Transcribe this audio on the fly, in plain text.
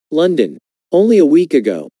London. Only a week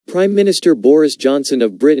ago, Prime Minister Boris Johnson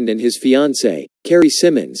of Britain and his fiancée, Carrie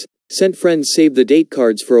Symonds, sent friends save-the-date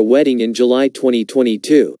cards for a wedding in July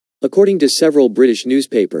 2022, according to several British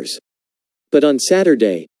newspapers. But on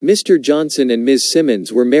Saturday, Mr. Johnson and Ms.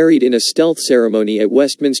 Symonds were married in a stealth ceremony at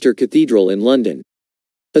Westminster Cathedral in London.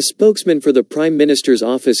 A spokesman for the Prime Minister's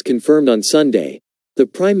office confirmed on Sunday, the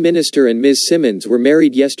Prime Minister and Ms. Symonds were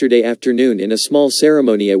married yesterday afternoon in a small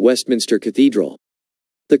ceremony at Westminster Cathedral.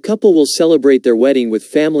 The couple will celebrate their wedding with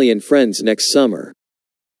family and friends next summer.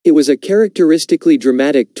 It was a characteristically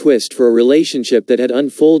dramatic twist for a relationship that had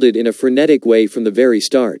unfolded in a frenetic way from the very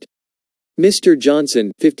start. Mr.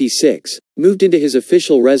 Johnson, 56, moved into his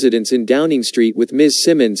official residence in Downing Street with Ms.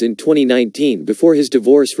 Symonds in 2019 before his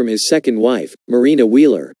divorce from his second wife, Marina,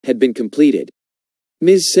 had been completed.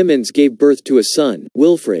 Ms. Symonds gave birth to a son,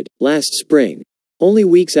 Wilfred, last spring, only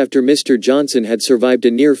weeks after Mr. Johnson had survived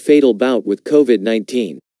a near-fatal bout with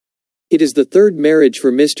COVID-19. It is the third marriage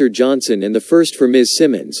for Mr. Johnson and the first for Ms.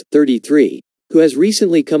 Symonds, 33, who has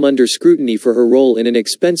recently come under scrutiny for her role in an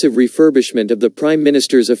expensive refurbishment of the Prime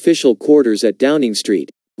Minister's official quarters at Downing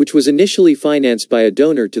Street, which was initially financed by a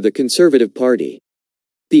donor to the Conservative Party.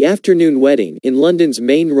 The afternoon wedding, in London's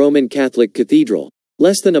main Roman Catholic cathedral,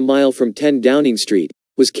 less than a mile from 10 Downing Street,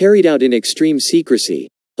 was carried out in extreme secrecy,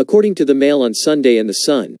 according to the Mail on Sunday and The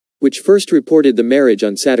Sun, which first reported the marriage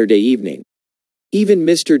on Saturday evening. Even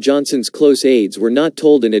Mr. Johnson's close aides were not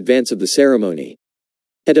told in advance of the ceremony.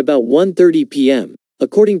 At about 1:30 p.m.,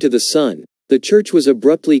 according to The Sun, the church was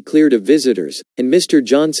abruptly cleared of visitors, and Mr.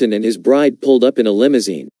 Johnson and his bride pulled up in a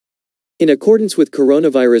limousine. In accordance with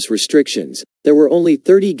coronavirus restrictions, there were only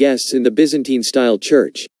 30 guests in the Byzantine-style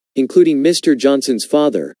church, including Mr. Johnson's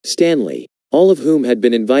father, Stanley, all of whom had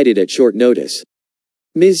been invited at short notice.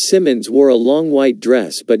 Ms. Symonds wore a long white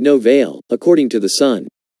dress but no veil, according to The Sun.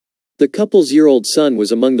 The couple's year-old son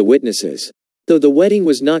was among the witnesses. Though the wedding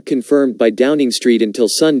was not confirmed by Downing Street until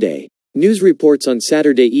Sunday, news reports on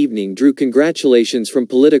Saturday evening drew congratulations from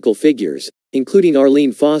political figures, including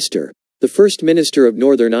Arlene Foster, the First Minister of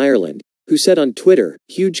Northern Ireland, who said on Twitter,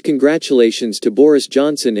 "Huge congratulations to Boris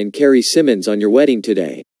Johnson and Carrie Symonds on your wedding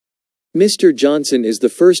today." Mr. Johnson is the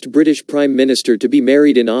first British Prime Minister to be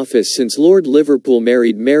married in office since Lord Liverpool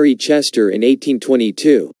married Mary Chester in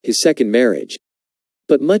 1822, his second marriage.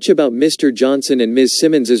 But much about Mr. Johnson and Ms.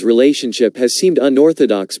 Symonds' relationship has seemed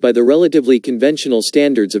unorthodox by the relatively conventional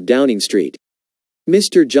standards of Downing Street.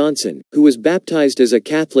 Mr. Johnson, who was baptized as a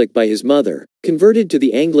Catholic by his mother, converted to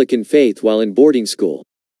the Anglican faith while in boarding school.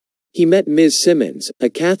 He met Ms. Symonds, a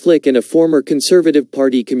Catholic and a former Conservative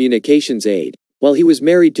Party communications aide, while he was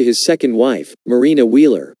married to his second wife, Marina,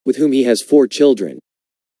 with whom he has 4 children.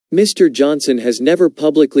 Mr. Johnson has never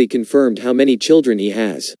publicly confirmed how many children he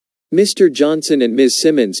has. Mr. Johnson and Ms.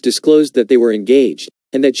 Symonds disclosed that they were engaged,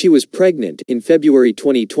 and that she was pregnant in February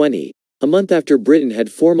 2020, a month after Britain had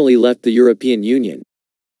formally left the European Union.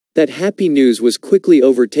 That happy news was quickly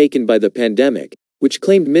overtaken by the pandemic, which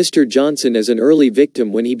claimed Mr. Johnson as an early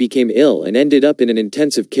victim when he became ill and ended up in an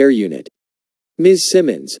intensive care unit. Ms.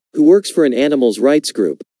 Symonds, who works for an animals rights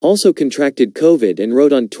group, also contracted COVID and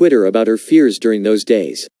wrote on Twitter about her fears during those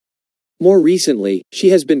days. More recently, she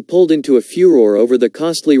has been pulled into a furor over the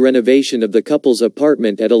costly renovation of the couple's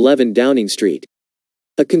apartment at 11 Downing Street.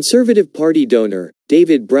 A Conservative Party donor,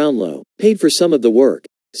 David Brownlow, paid for some of the work,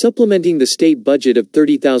 supplementing the state budget of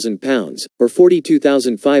 £30,000, or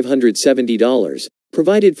 $42,570,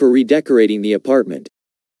 provided for redecorating the apartment.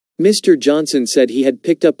 Mr. Johnson said he had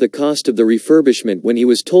picked up the cost of the refurbishment when he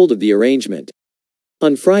was told of the arrangement.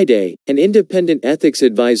 On Friday, an independent ethics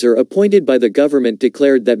advisor appointed by the government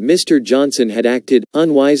declared that Mr. Johnson had acted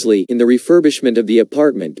unwisely in the refurbishment of the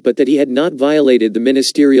apartment but that he had not violated the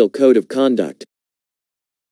ministerial code of conduct.